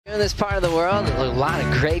In this part of the world, a lot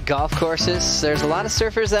of great golf courses. There's a lot of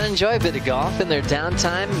surfers that enjoy a bit of golf in their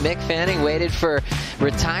downtime. Mick Fanning waited for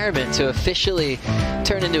retirement to officially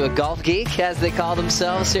turn into a golf geek, as they call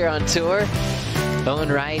themselves here on tour.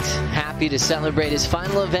 Owen Wright, happy to celebrate his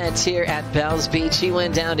final event here at Bells Beach. He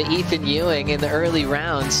went down to Ethan Ewing in the early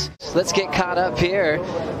rounds. Let's get caught up here.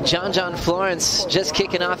 John Florence just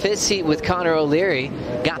kicking off his heat with Connor O'Leary.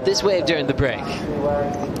 Got this wave during the break.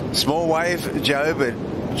 Small wave, Joe, but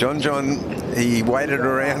John, he waited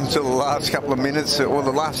around until the last couple of minutes, or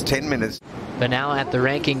the last 10 minutes. But now at the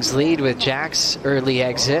rankings lead with Jack's early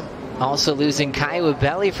exit. Also losing Kaiwa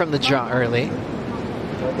Belly from the draw early.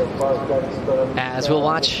 As we'll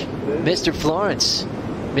watch Mr. Florence.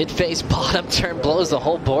 Mid-face bottom turn blows the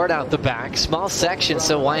whole board out the back. Small section,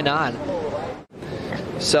 so why not?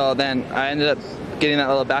 So then I ended up getting that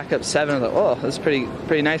little backup 7. I was like, oh, that's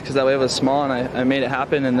pretty nice, because that wave was small, and I made it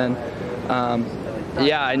happen. And then,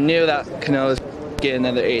 yeah, I knew that Cano was getting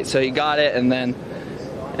another 8, so he got it, and then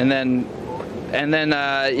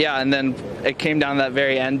it came down to that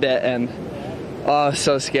very end bit, and oh, I was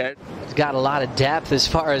so scared. He's got a lot of depth as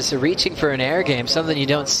far as reaching for an air game, something you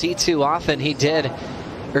don't see too often. He did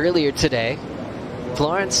earlier today.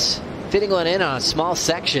 Florence fitting one in on a small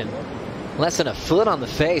section. Less than a foot on the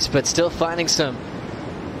face, but still finding some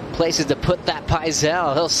places to put that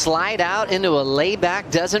Pizell. He'll slide out into a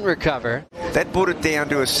layback, doesn't recover. That brought it down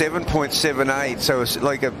to a 7.78, so it's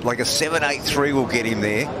like a 7.83 will get him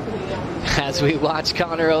there. As we watch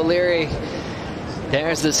Connor O'Leary,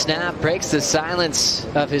 there's the snap, breaks the silence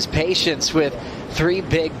of his patience with 3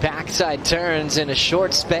 big backside turns in a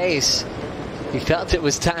short space. He felt it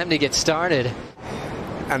was time to get started.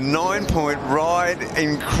 A 9-point ride,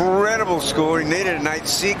 incredible score. He needed an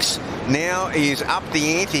 8.6. Now he is up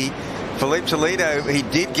the ante. Philippe Toledo, he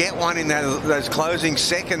did get one in those closing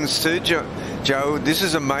seconds too, Joe. This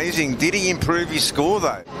is amazing. Did he improve his score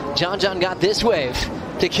though? John got this wave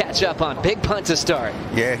to catch up on. Big punt to start.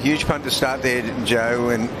 Yeah, huge punt to start there, Joe,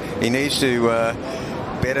 and he needs to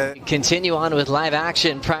better. Continue on with live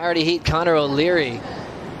action. Priority heat, Connor O'Leary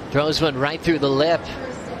throws one right through the lip.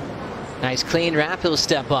 Nice clean wrap, he'll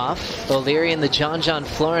step off. O'Leary in the John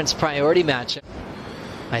Florence priority matchup.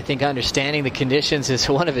 I think understanding the conditions is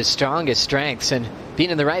one of his strongest strengths, and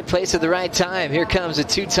being in the right place at the right time. Here comes a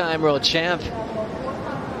 2-time world champ.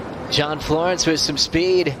 John Florence with some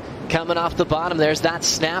speed coming off the bottom. There's that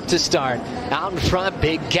snap to start. Out in front,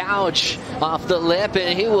 big gouge off the lip,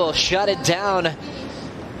 and he will shut it down.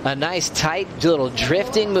 A nice tight little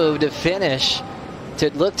drifting move to finish. To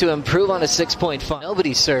look to improve on a 6.5.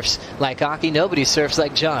 Nobody surfs like Aki. Nobody surfs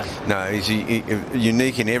like John. No, he's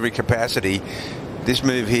unique in every capacity. This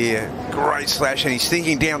move here, great slash, and he's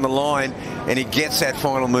thinking down the line, and he gets that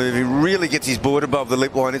final move. He really gets his board above the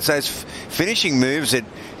lip line. It's those finishing moves that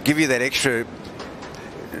give you that extra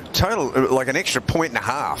total, like an extra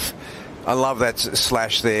 1.5. I love that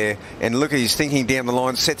slash there. And look, he's thinking down the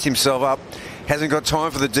line, sets himself up, hasn't got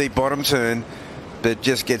time for the deep bottom turn, but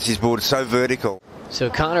just gets his board so vertical. So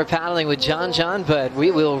Connor paddling with John, but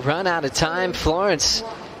we will run out of time. Florence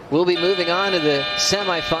will be moving on to the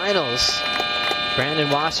semifinals. Brandon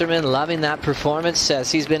Wasserman loving that performance, says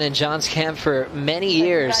he's been in John's camp for many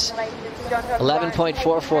years.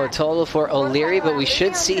 11.44 total for O'Leary, but we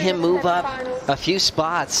should see him move up a few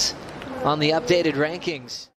spots on the updated rankings.